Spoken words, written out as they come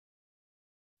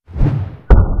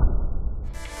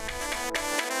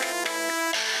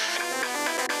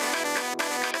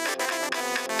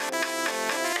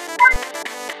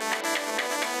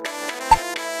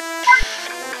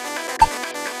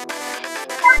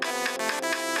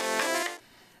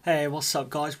Hey, what's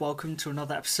up guys? Welcome to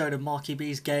another episode of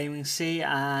Marc-e-b's Gaming Sea,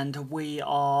 and we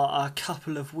are a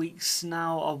couple of weeks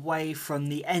now away from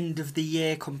the end of the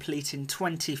year, completing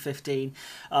 2015,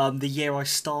 the year I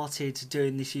started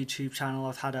doing this YouTube channel.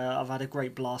 I've had a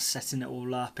great blast setting it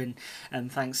all up, and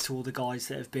thanks to all the guys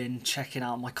that have been checking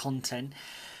out my content.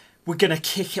 We're going to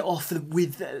kick it off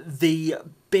with the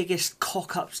biggest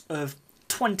cock-ups of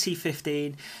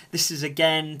 2015. This is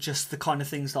again just the kind of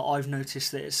things that I've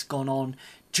noticed that it's gone on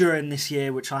during this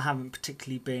year, which I haven't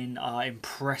particularly been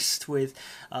impressed with,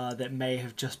 that may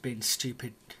have just been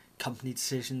stupid company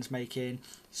decisions making,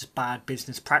 just bad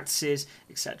business practices,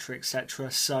 etc,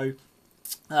 etc. So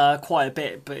quite a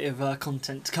bit of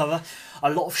content to cover.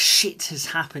 A lot of shit has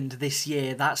happened this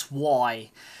year, that's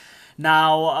why.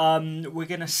 Now we're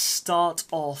going to start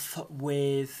off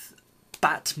with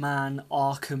Batman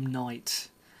Arkham Knight.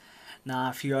 Now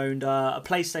if you owned a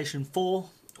PlayStation 4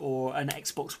 or an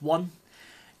Xbox One,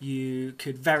 you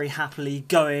could very happily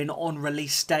go in on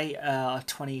release date,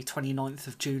 29th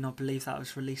of June, I believe that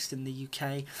was released in the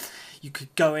UK. You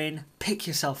could go in, pick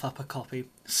yourself up a copy,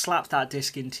 slap that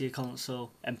disc into your console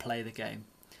and play the game.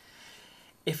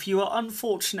 If you are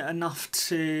unfortunate enough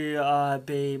to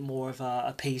be more of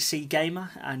a PC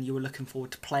gamer and you were looking forward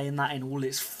to playing that in all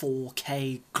its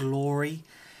 4K glory,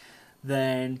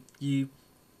 then you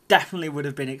definitely would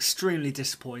have been extremely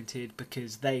disappointed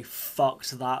because they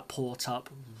fucked that port up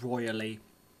royally.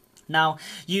 Now,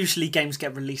 usually games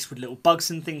get released with little bugs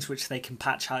and things which they can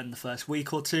patch out in the first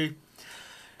week or two.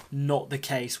 Not the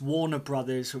case. Warner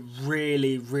Brothers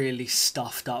really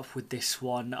stuffed up with this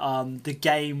one. The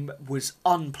game was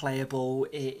unplayable.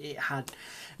 It had,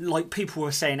 like people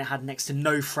were saying, it had next to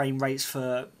no frame rates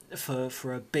for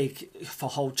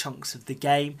whole chunks of the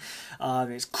game.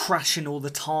 It's crashing all the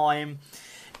time.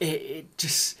 It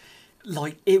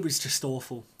was just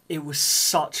awful. It was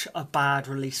such a bad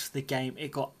release for the game.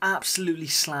 It got absolutely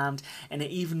slammed, and it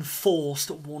even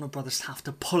forced Warner Brothers to have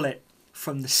to pull it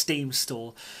from the Steam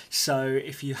store. So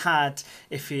if you had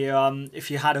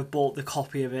have bought the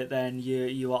copy of it, then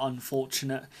you are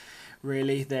unfortunate.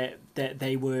 Really, that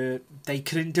they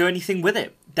couldn't do anything with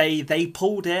it. They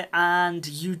pulled it, and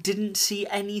you didn't see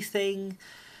anything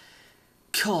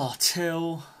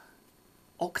till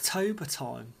October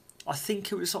time. I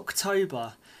think it was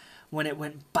October when it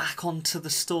went back onto the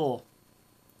store.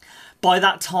 By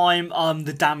that time,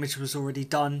 the damage was already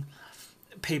done.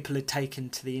 People had taken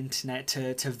to the internet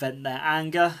to vent their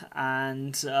anger,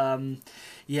 and I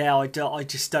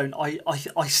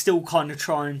still kind of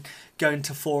try and go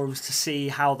into forums to see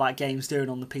how that game's doing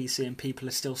on the PC, and people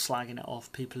are still slagging it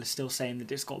off. People are still saying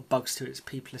that it's got bugs to it.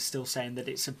 People are still saying that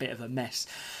it's a bit of a mess.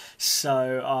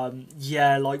 So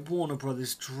Warner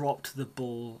Brothers dropped the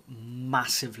ball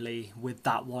massively with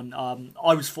that one.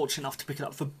 I was fortunate enough to pick it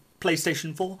up for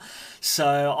PlayStation 4,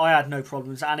 so I had no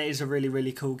problems, and it is a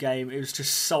really cool game. It was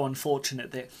just so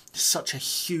unfortunate that such a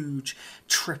huge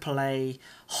AAA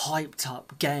hyped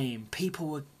up game, people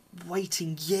were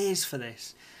waiting years for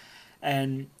this,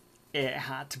 and it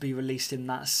had to be released in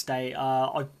that state.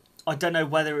 I don't know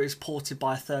whether it was ported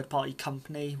by a third party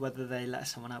company, whether they let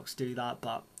someone else do that,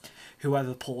 but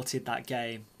whoever ported that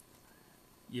game,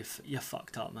 you're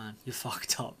fucked up, man. You're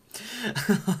fucked up.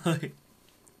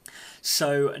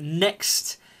 So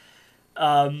next,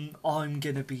 I'm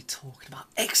going to be talking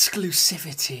about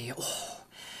exclusivity. Oh,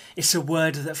 it's a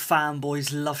word that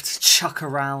fanboys love to chuck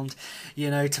around,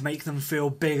 to make them feel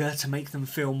bigger, to make them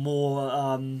feel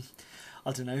more,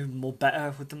 more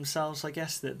better with themselves, I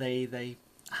guess, that they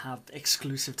have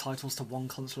exclusive titles to one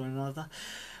console or another.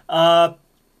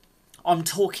 I'm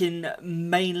talking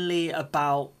mainly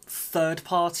about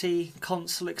third-party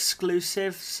console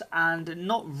exclusives, and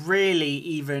not really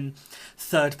even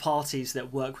third parties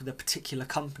that work with a particular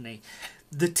company.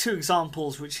 The two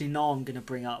examples which I'm going to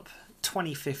bring up,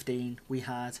 2015 we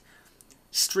had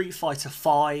Street Fighter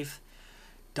V,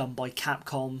 done by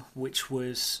Capcom, which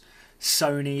was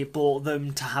Sony bought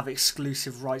them to have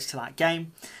exclusive rights to that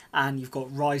game, and you've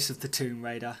got Rise of the Tomb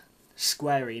Raider,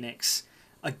 Square Enix.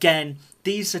 Again,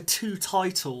 these are two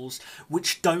titles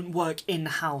which don't work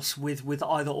in-house with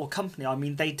either or company. I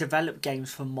mean, they develop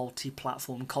games for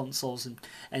multi-platform consoles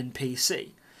and PC.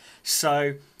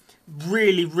 So,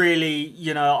 really,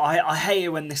 I hate it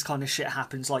when this kind of shit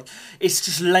happens. Like, it's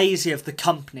just lazy of the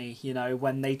company,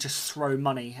 when they just throw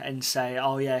money and say,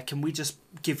 oh yeah, can we just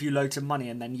give you loads of money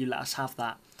and then you let us have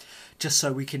that? Just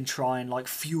so we can try and,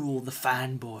 fuel the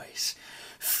fanboys.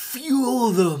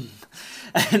 Fuel them!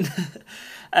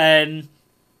 And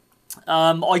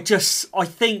I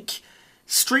think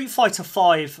Street Fighter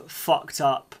V fucked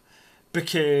up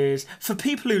Because for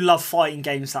people who love fighting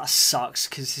games, that sucks,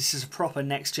 because this is a proper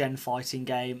next-gen fighting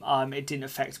game. It didn't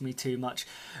affect me too much.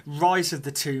 Rise of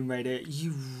the Tomb Raider,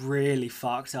 you really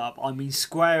fucked up. I mean,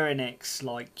 Square Enix,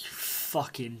 like,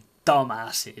 fucking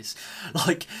dumbasses.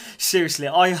 Like, seriously,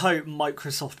 I hope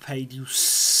Microsoft paid you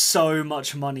so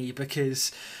much money,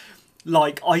 because,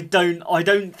 like, I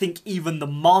don't think even the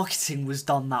marketing was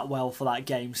done that well for that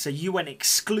game. So you went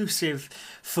exclusive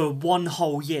for one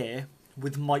whole year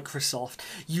with Microsoft.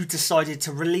 You decided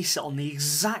to release it on the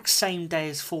exact same day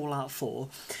as Fallout 4.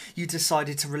 You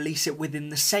decided to release it within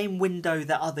the same window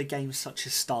that other games such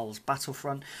as Star Wars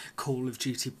Battlefront, Call of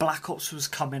Duty Black Ops was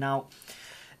coming out.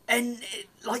 And,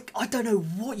 like, I don't know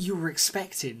what you were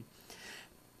expecting.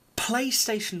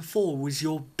 PlayStation 4 was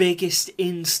your biggest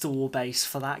install base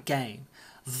for that game.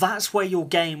 That's where your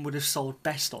game would have sold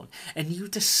best on. And you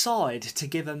decide to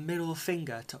give a middle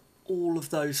finger to all of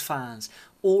those fans,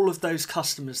 all of those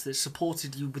customers that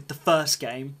supported you with the first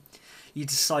game. You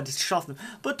decided to shove them.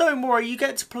 But don't worry, you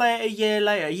get to play it a year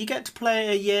later. You get to play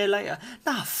it a year later.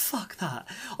 Nah, fuck that.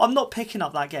 I'm not picking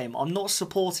up that game. I'm not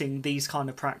supporting these kind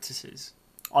of practices.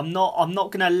 I'm not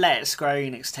going to let Square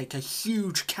Enix take a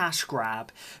huge cash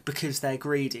grab because they're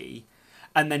greedy,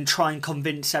 and then try and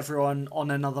convince everyone on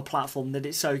another platform that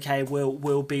it's okay,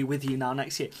 we'll be with you now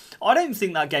next year. I don't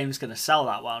think that game's going to sell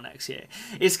that well next year.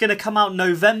 It's going to come out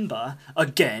November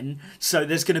again, so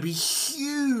there's going to be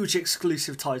huge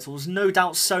exclusive titles. No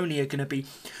doubt Sony are going to be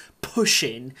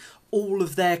pushing all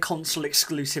of their console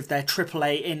exclusive, their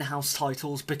AAA in-house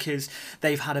titles, because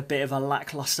they've had a bit of a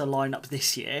lackluster lineup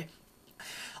this year.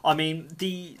 I mean,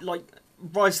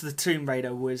 Rise of the Tomb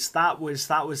Raider was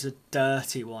a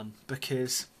dirty one,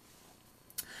 because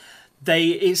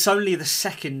it's only the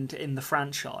second in the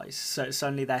franchise, so it's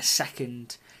only their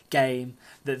second game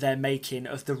that they're making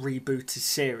of the rebooted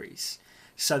series.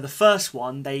 So the first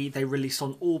one they released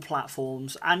on all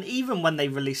platforms, and even when they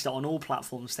released it on all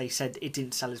platforms, they said it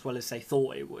didn't sell as well as they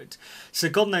thought it would. So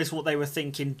God knows what they were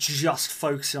thinking, just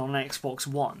focusing on Xbox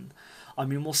One. I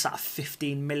mean, what's that,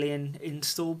 15 million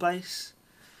install base?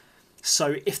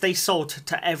 So if they sold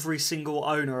to every single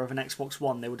owner of an Xbox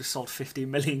One, they would have sold 15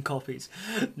 million copies.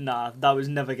 Nah, that was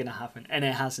never going to happen, and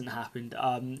it hasn't happened.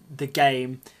 The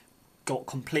game got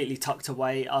completely tucked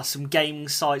away. Some gaming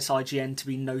sites, IGN to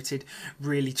be noted,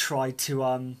 really tried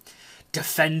to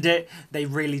defend it. They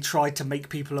really tried to make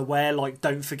people aware, like,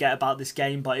 don't forget about this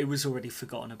game, but it was already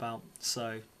forgotten about.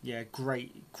 So yeah,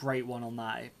 great one on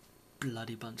that.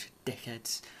 Bloody bunch of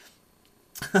dickheads.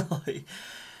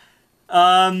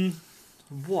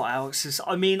 What else is...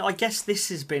 I mean, I guess this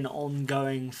has been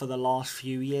ongoing for the last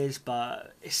few years,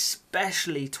 but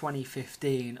especially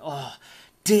 2015. Oh,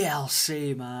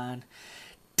 DLC, man.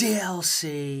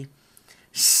 DLC,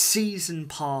 season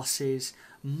passes,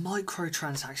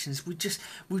 microtransactions.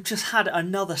 We've just had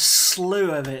another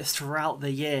slew of it throughout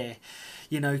the year.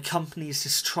 You know, companies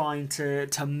just trying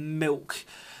to milk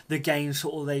the games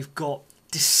all they've got.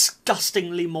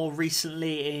 Disgustingly more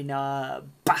recently in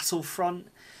Battlefront,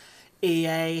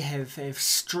 EA have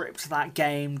stripped that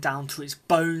game down to its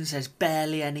bones. There's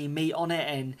barely any meat on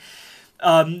it,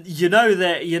 and you know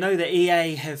that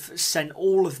EA have sent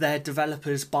all of their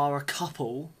developers, bar a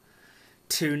couple,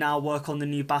 to now work on the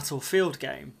new Battlefield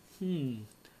game.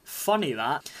 Funny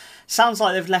that. Sounds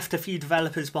like they've left a few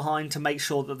developers behind to make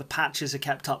sure that the patches are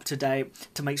kept up to date,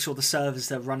 to make sure the servers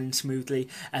are running smoothly,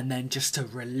 and then just to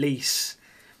release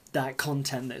that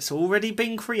content that's already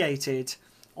been created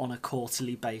on a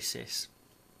quarterly basis.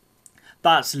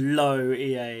 That's low,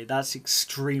 EA. That's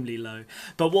extremely low.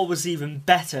 But what was even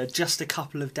better, just a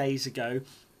couple of days ago,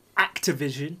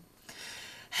 Activision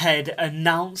had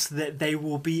announced that they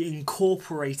will be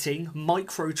incorporating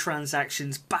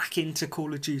microtransactions back into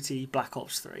Call of Duty Black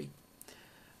Ops 3.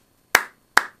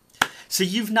 So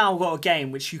you've now got a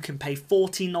game which you can pay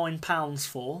 £49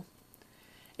 for.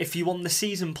 If you want the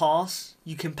season pass,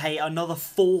 you can pay another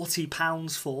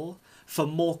 £40 for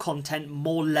more content,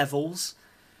 more levels.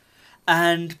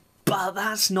 But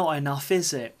that's not enough,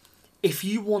 is it? If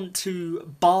you want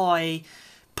to buy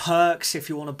perks, if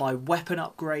you want to buy weapon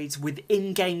upgrades with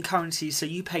in-game currency, so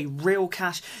you pay real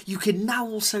cash, you can now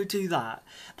also do that.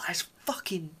 That is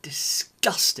fucking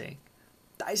disgusting.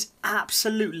 That is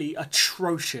absolutely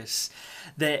atrocious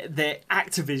that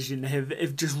Activision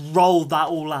have just rolled that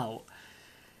all out.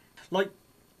 Like,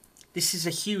 this is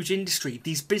a huge industry.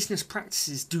 These business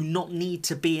practices do not need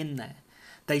to be in there.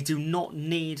 They do not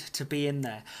need to be in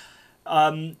there.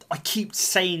 I keep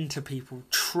saying to people,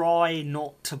 try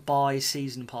not to buy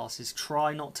season passes.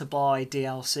 Try not to buy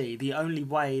DLC. The only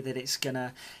way that it's going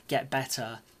to get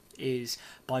better is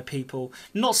by people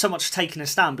not so much taking a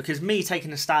stand, because me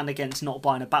taking a stand against not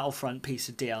buying a Battlefront piece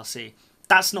of DLC,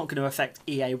 that's not going to affect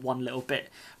EA one little bit,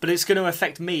 but it's going to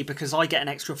affect me because I get an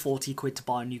extra 40 quid to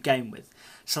buy a new game with.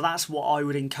 So that's what I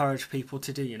would encourage people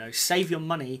to do, you know, save your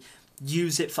money,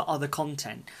 use it for other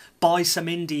content, buy some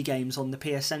indie games on the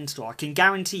PSN store. I can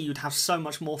guarantee you'd have so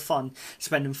much more fun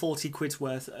spending 40 quid's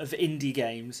worth of indie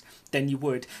games than you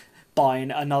would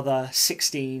buying another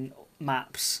 16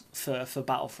 maps for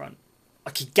Battlefront. I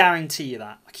can guarantee you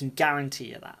that. I can guarantee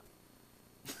you that.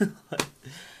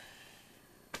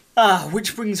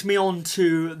 Which brings me on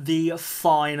to the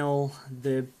final,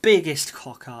 the biggest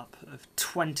cock-up of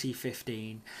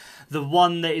 2015. The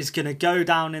one that is going to go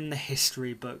down in the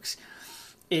history books.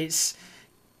 It's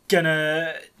going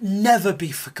to never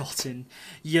be forgotten.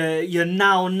 You're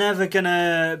now never going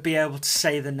to be able to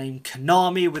say the name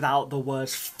Konami without the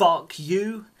words fuck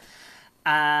you.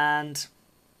 And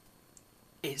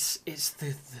it's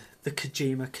the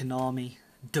Kojima Konami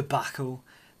debacle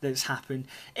that's happened.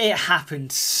 It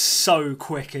happened so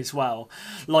quick as well.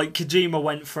 Like, Kojima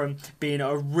went from being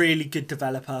a really good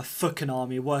developer for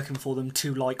Konami, working for them,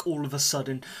 to like all of a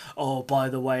sudden, oh, by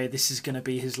the way, this is going to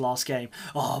be his last game.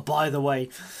 Oh, by the way,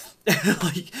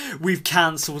 like, we've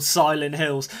cancelled Silent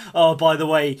Hills. Oh, by the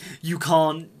way, you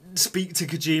can't speak to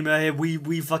Kojima here.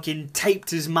 We fucking taped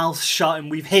his mouth shut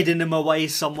and we've hidden him away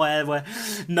somewhere where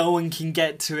no one can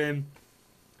get to him.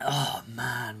 Oh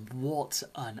man, what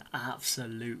an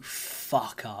absolute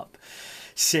fuck up.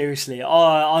 Seriously,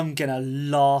 I'm gonna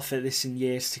laugh at this in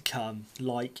years to come.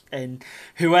 Like, and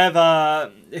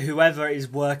whoever is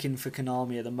working for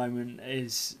Konami at the moment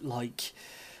is like,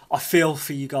 I feel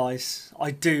for you guys.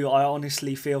 I do. I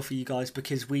honestly feel for you guys,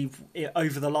 because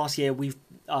over the last year we've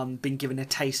been given a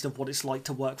taste of what it's like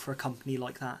to work for a company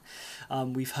like that.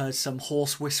 We've heard some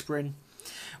horse whispering.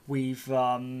 We've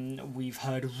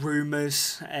heard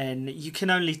rumours, and you can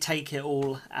only take it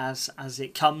all as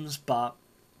it comes. But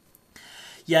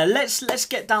yeah, let's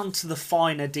get down to the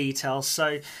finer details.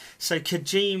 So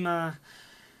Kojima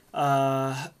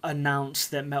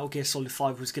announced that Metal Gear Solid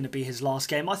 5 was going to be his last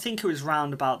game. I think it was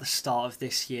round about the start of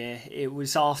this year. It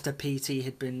was after PT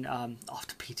had been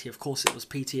after PT, of course it was.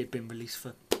 PT had been released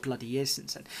for bloody years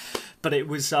since then, but it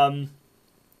was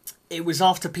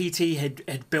after PT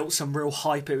had built some real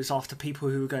hype. It was after people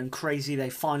who were going crazy. They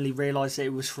finally realised that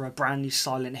it was for a brand new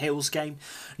Silent Hills game.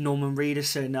 Norman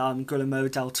Reedus and Guillermo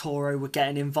del Toro were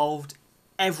getting involved.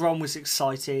 Everyone was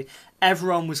excited.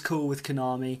 Everyone was cool with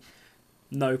Konami.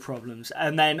 No problems.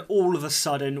 And then all of a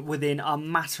sudden, within a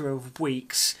matter of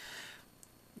weeks,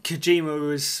 Kojima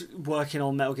was working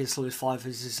on Metal Gear Solid 5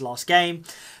 as his last game.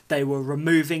 They were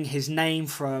removing his name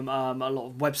from a lot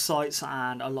of websites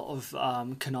and a lot of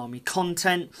Konami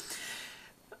content.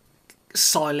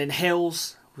 Silent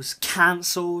Hills was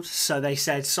cancelled, so they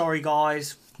said, sorry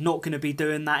guys, not going to be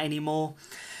doing that anymore.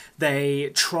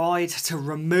 They tried to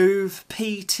remove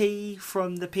PT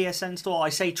from the PSN store. I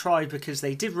say tried because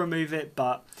they did remove it,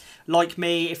 but like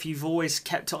me, if you've always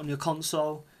kept it on your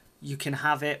console, you can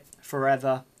have it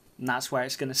forever. And that's where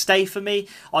it's going to stay for me.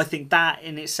 I think that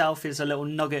in itself is a little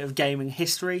nugget of gaming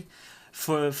history.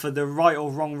 For the right or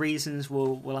wrong reasons,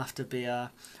 will have to be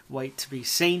wait to be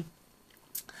seen.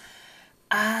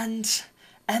 And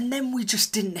then we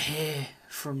just didn't hear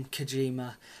from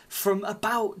Kojima. From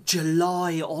about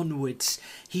July onwards,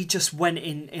 he just went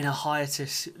in a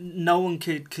hiatus. No one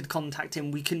could contact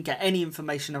him. We couldn't get any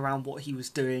information around what he was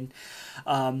doing.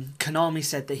 Konami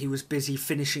said that he was busy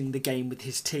finishing the game with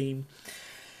his team.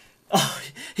 Oh,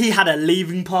 he had a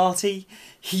leaving party.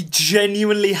 He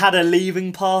genuinely had a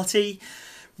leaving party,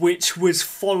 which was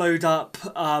followed up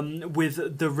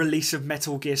with the release of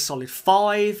Metal Gear Solid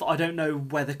 5. I don't know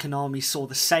whether Konami saw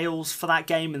the sales for that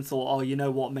game and thought, oh, you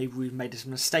know what, maybe we've made a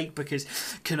mistake, because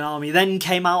Konami then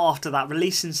came out after that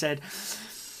release and said,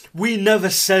 we never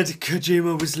said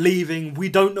Kojima was leaving. We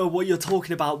don't know what you're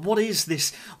talking about. What is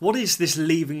this? What is this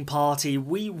leaving party?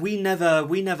 We never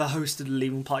hosted a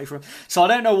leaving party for him. So I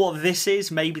don't know what this is.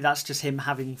 Maybe that's just him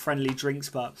having friendly drinks,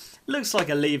 but it looks like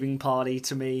a leaving party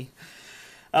to me.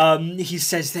 He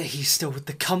says that he's still with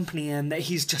the company and that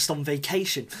he's just on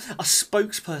vacation. A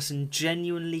spokesperson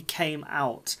genuinely came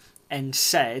out and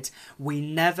said, we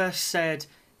never said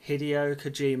Hideo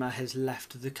Kojima has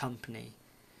left the company.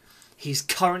 He's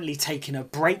currently taking a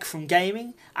break from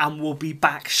gaming and will be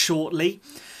back shortly.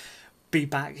 Be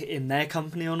back in their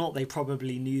company or not, they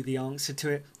probably knew the answer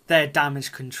to it. Their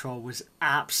damage control was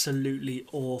absolutely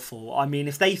awful. I mean,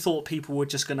 if they thought people were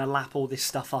just going to lap all this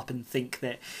stuff up and think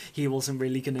that he wasn't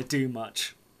really going to do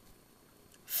much.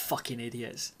 Fucking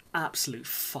idiots. Absolute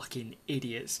fucking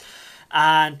idiots.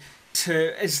 And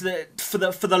for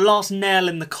the last nail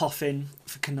in the coffin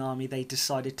for Konami, they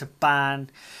decided to ban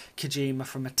Kojima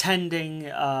from attending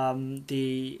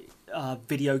the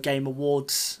Video Game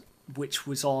Awards, which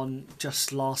was on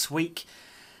just last week,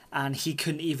 and he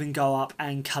couldn't even go up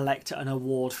and collect an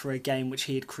award for a game which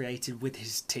he had created with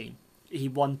his team. He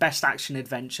won Best Action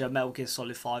Adventure, Metal Gear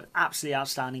Solid 5, absolutely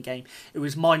outstanding game. It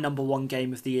was my #1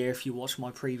 game of the year if you watched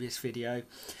my previous video.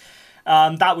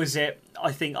 That was it.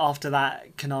 I think after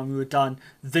that, Konami were done.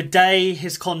 The day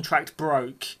his contract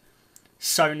broke,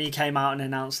 Sony came out and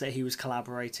announced that he was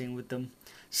collaborating with them.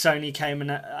 Sony came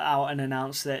out and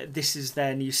announced that this is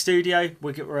their new studio.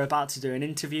 We're about to do an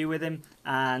interview with him,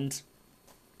 and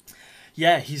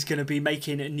yeah, he's going to be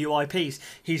making new IPs.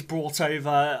 He's brought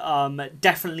over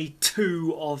definitely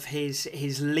 2 of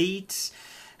his leads,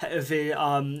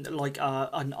 like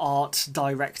an art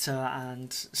director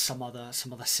and some other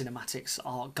cinematics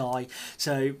art guy,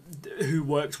 so who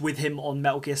worked with him on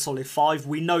Metal Gear Solid 5.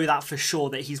 We know that for sure,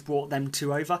 that he's brought them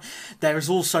 2 over. There is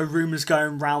also rumours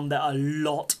going around that a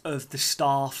lot of the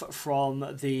staff from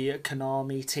the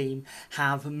Konami team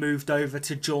have moved over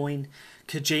to join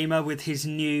Kojima with his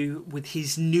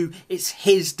new it's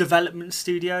his development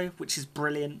studio, which is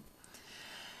brilliant.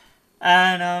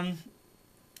 And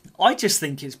I just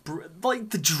think it's like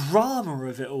the drama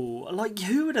of it all. Like,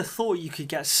 who would have thought you could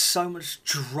get so much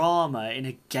drama in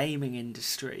a gaming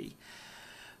industry?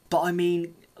 But I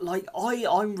mean, like,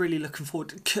 I'm really looking forward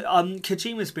to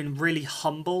Kojima's been really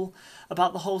humble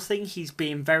about the whole thing. He's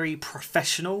being very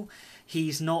professional.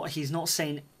 He's not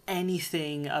saying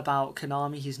anything about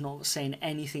Konami. He's not saying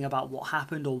anything about what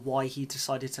happened or why he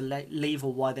decided to leave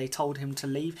or why they told him to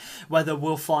leave. Whether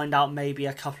we'll find out maybe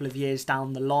a couple of years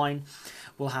down the line,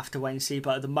 we'll have to wait and see.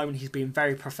 But at the moment, he's being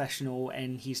very professional,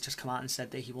 and he's just come out and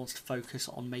said that he wants to focus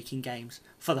on making games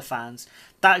for the fans.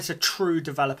 That is a true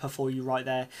developer for you right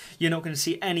there. You're not going to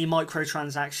see any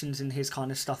microtransactions in his kind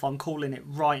of stuff. I'm calling it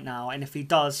right now, and if he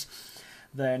does,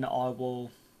 then I'll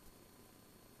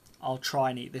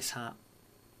try and eat this hat.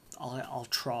 I'll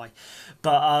try,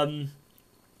 but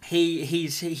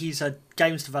he's a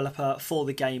games developer for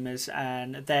the gamers,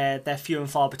 and they're few and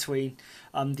far between.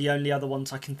 The only other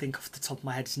ones I can think of off the top of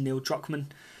my head is Neil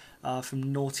Druckmann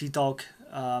from Naughty Dog.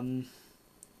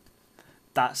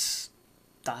 That's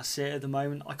it at the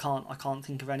moment. I can't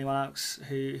think of anyone else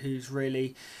who's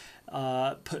really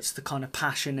puts the kind of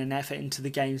passion and effort into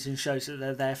the games and shows that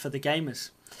they're there for the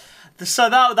gamers. So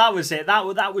that was it.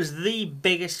 That was the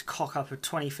biggest cock-up of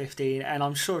 2015, and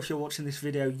I'm sure if you're watching this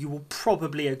video, you will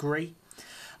probably agree.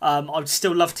 I'd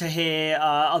still love to hear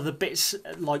other bits,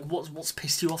 like what's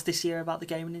pissed you off this year about the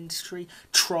gaming industry.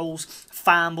 Trolls,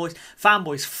 fanboys.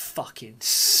 Fanboys fucking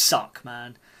suck,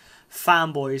 man.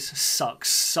 Fanboys suck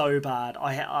so bad.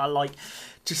 I like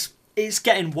just... It's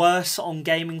getting worse on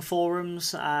gaming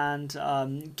forums and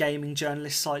gaming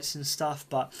journalist sites and stuff.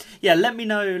 But yeah, let me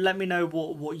know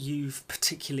what you've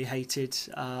particularly hated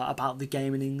about the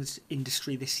gaming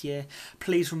industry this year.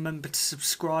 Please remember to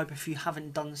subscribe if you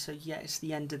haven't done so yet. It's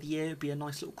the end of the year. It'd be a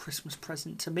nice little Christmas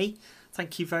present to me.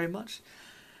 Thank you very much.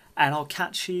 And I'll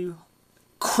catch you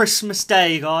Christmas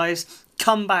Day, guys.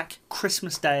 Come back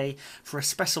Christmas Day for a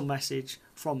special message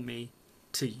from me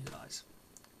to you guys.